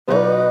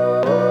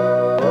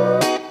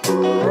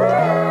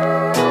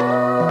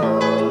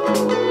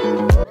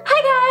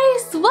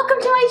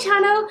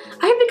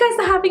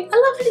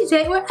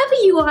day wherever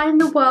you are in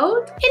the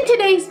world. In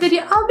today's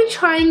video, I'll be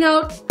trying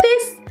out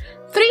this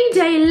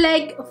 3-day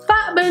leg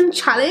fat burn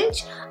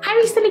challenge. I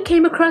recently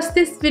came across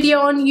this video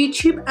on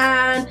YouTube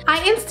and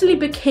I instantly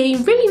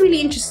became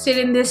really interested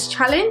in this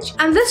challenge.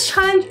 And this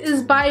challenge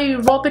is by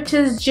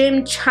Roberta's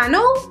Gym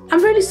channel.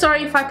 I'm really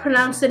sorry if I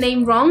pronounced the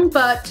name wrong,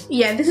 but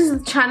yeah, this is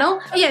the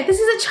channel. Yeah, this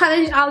is a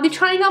challenge I'll be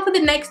trying out for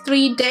the next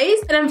 3 days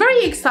and I'm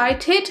very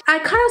excited. I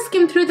kind of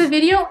skimmed through the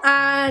video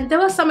and there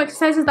were some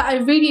exercises that I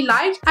really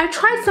liked. I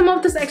tried some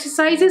of those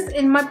exercises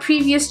in my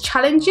previous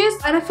challenges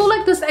and I feel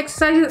like those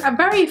exercises are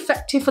very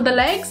effective for the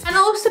legs, and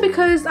also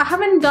because I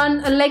haven't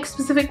done a leg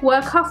specific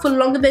workout for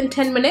longer than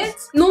 10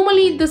 minutes.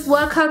 Normally this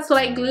workout's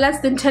like less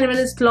than 10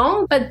 minutes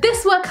long, but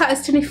this workout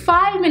is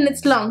 25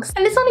 minutes long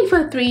and it's only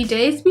for 3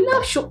 days. We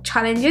love short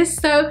challenges,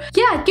 so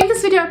yeah, give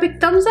this video a big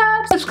thumbs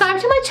up, subscribe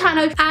to my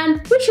channel,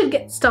 and we should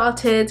get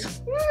started.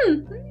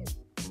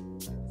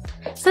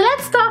 So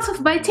let's start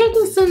off by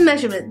taking some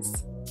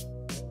measurements.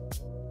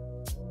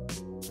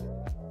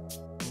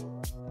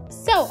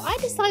 So I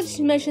decided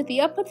to measure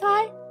the upper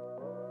thigh,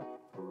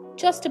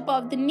 just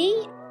above the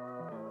knee,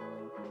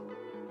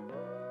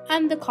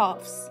 and the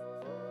calves.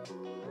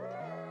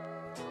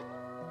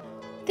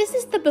 This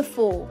is the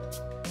before.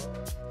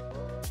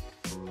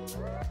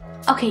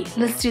 Okay,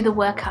 let's do the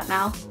workout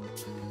now.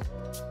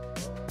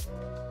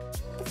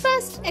 The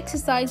first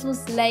exercise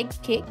was leg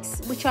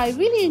kicks, which I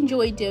really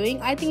enjoy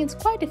doing. I think it's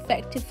quite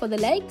effective for the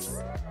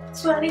legs.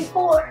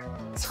 24,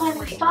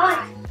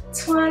 25,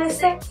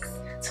 26,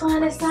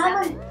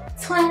 27,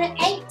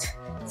 28,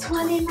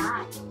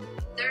 29,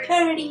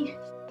 30.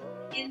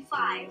 In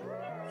 5,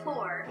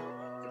 4,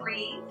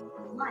 3,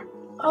 1,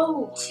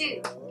 Oh,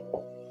 2,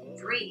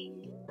 3,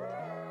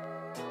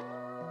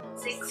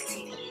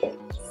 16,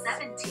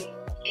 17,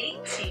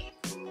 18,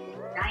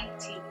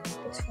 19,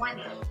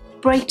 20.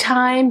 Break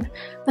time.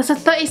 That's a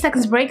 30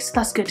 seconds break, so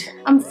that's good.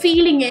 I'm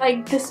feeling it,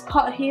 like this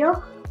part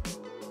here.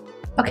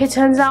 Okay,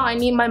 turns out I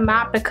need my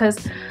mat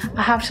because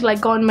I have to like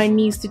go on my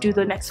knees to do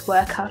the next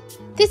workout.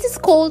 This is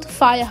called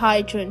fire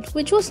hydrant,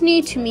 which was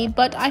new to me,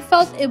 but I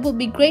felt it would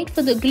be great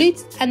for the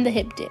glutes and the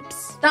hip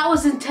dips. That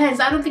was intense.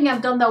 I don't think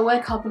I've done that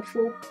workout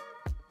before.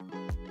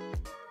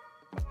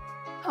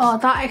 Oh,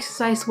 that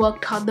exercise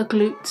worked out the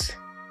glutes.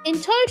 In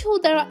total,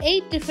 there are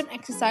 8 different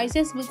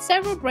exercises with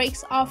several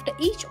breaks after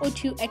each or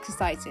 2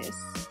 exercises.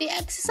 The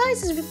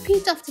exercises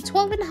repeat after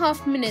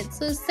 12.5 minutes,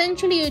 so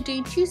essentially you're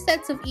doing 2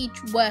 sets of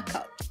each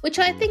workout, which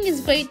I think is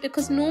great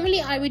because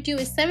normally I would do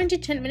a 7 to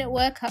 10 minute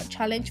workout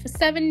challenge for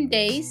 7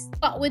 days,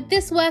 but with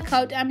this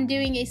workout I'm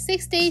doing a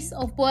 6 days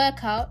of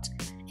workout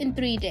in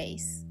 3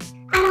 days.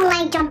 I don't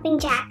like jumping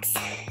jacks.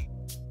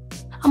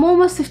 I'm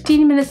almost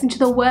 15 minutes into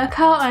the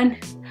workout and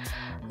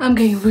I'm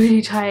getting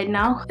really tired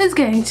now. It's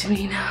getting to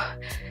me now.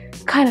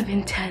 Kind of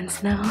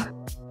intense now.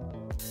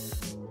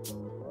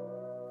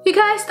 You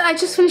guys, I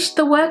just finished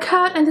the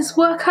workout and this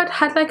workout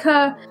had like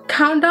a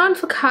countdown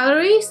for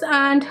calories,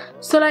 and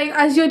so like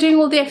as you're doing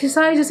all the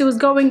exercises it was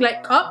going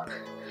like up,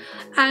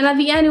 and at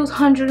the end it was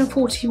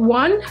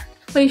 141.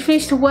 When you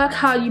finish the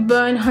workout you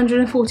burn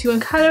 141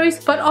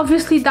 calories, but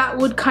obviously that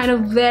would kind of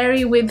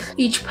vary with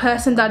each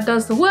person that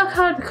does the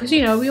workout because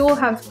you know we all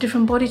have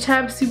different body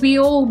types, we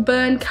all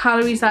burn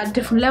calories at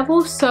different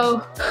levels,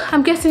 so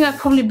I'm guessing I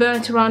probably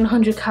burnt around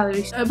 100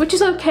 calories, which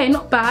is okay,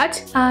 not bad,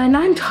 and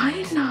I'm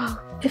tired now.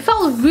 It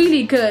felt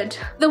really good.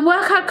 The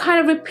workout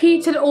kind of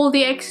repeated all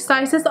the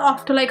exercises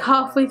after like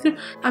halfway through.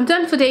 I'm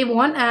done for day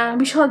 1 and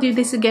we shall do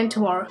this again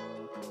tomorrow.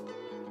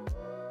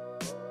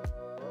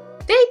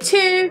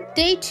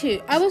 Day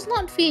 2. I was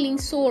not feeling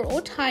sore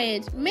or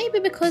tired, maybe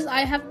because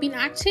I have been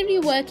actively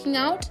working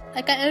out.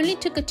 Like I only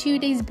took a 2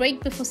 days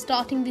break before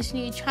starting this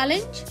new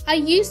challenge. I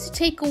used to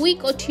take a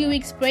week or 2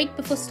 weeks break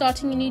before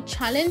starting a new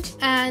challenge,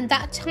 and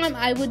that time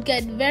I would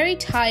get very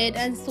tired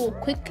and sore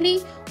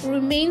quickly or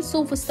remain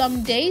sore for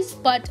some days,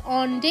 but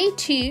on day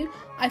 2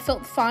 I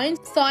felt fine,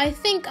 so I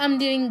think I'm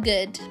doing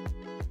good.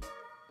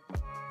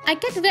 I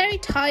get very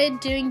tired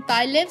doing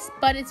thigh lifts,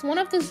 but it's one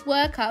of those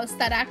workouts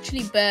that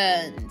actually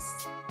burns.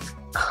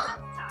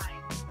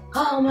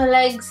 Oh, my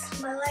legs.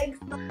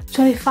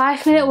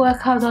 25-minute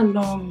workouts are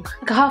long.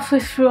 Like halfway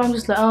through I'm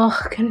just like, oh,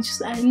 can it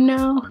just end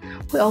now?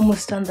 We're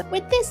almost done there.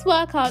 With this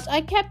workout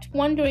I kept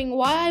wondering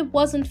why I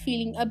wasn't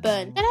feeling a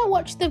burn. Then I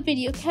watched the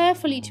video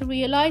carefully to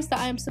realize that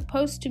I am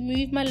supposed to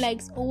move my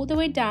legs all the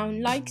way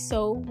down like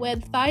so, where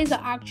the thighs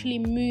are actually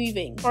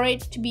moving for it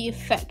to be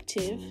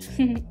effective.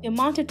 The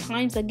amount of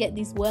times I get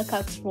these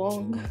workouts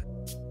wrong.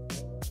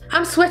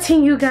 I'm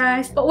sweating, you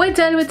guys, but we're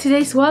done with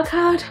today's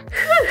workout.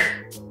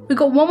 We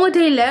got 1 more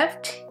day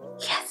left.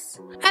 Yes.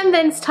 And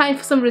then it's time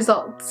for some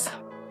results.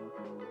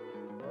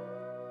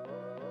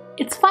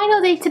 It's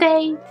final day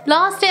today.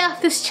 Last day of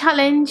this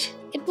challenge.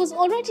 It was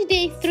already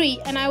day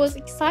 3 and I was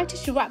excited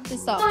to wrap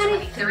this up.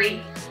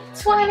 23,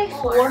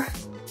 24.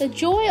 The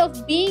joy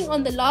of being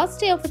on the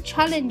last day of a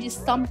challenge is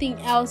something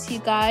else, you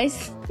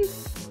guys.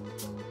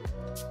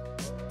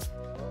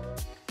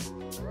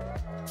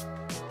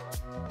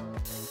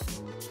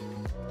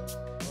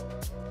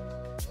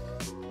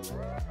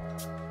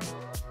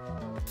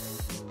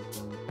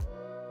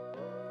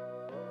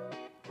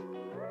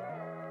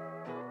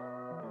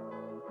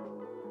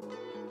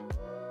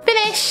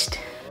 finished!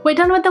 We're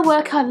done with the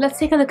workout. Let's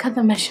take a look at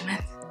the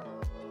measurements.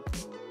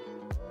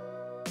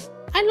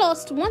 I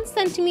lost 1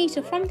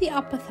 centimeter from the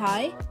upper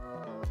thigh,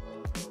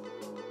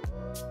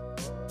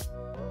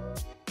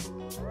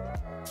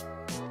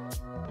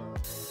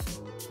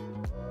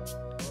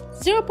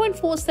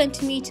 0.4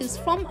 centimeters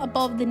from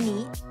above the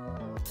knee,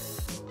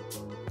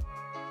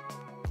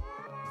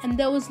 and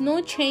there was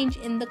no change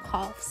in the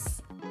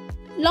calves.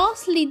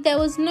 Lastly, there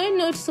was no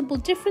noticeable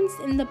difference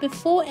in the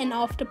before and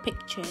after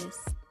pictures.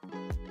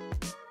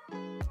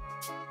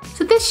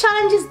 So this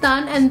challenge is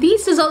done, and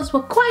these results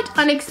were quite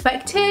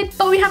unexpected,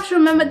 but we have to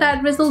remember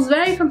that results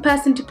vary from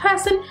person to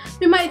person.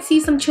 We might see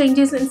some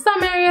changes in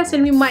some areas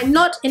and we might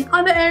not in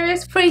other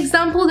areas. For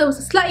example, there was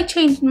a slight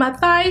change in my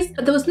thighs,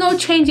 but there was no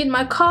change in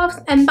my calves,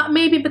 and that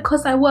may be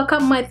because I work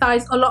out my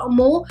thighs a lot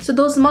more. So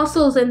those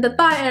muscles in the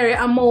thigh area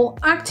are more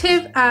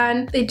active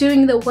and they're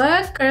doing the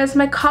work, whereas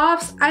my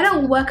calves, I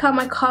don't work out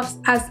my calves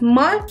as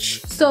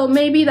much. So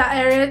maybe that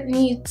area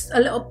needs a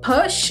little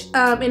push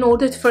in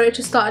order for it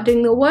to start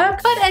doing the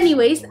work. But anyways,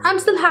 I'm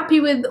still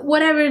happy with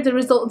whatever the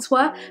results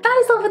were.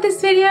 That is all for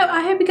this video.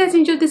 I hope you guys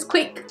enjoyed this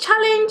quick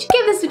challenge.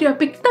 Give this video a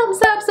big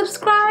thumbs up,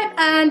 subscribe,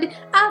 and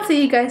I'll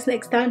see you guys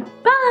next time.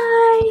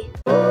 Bye!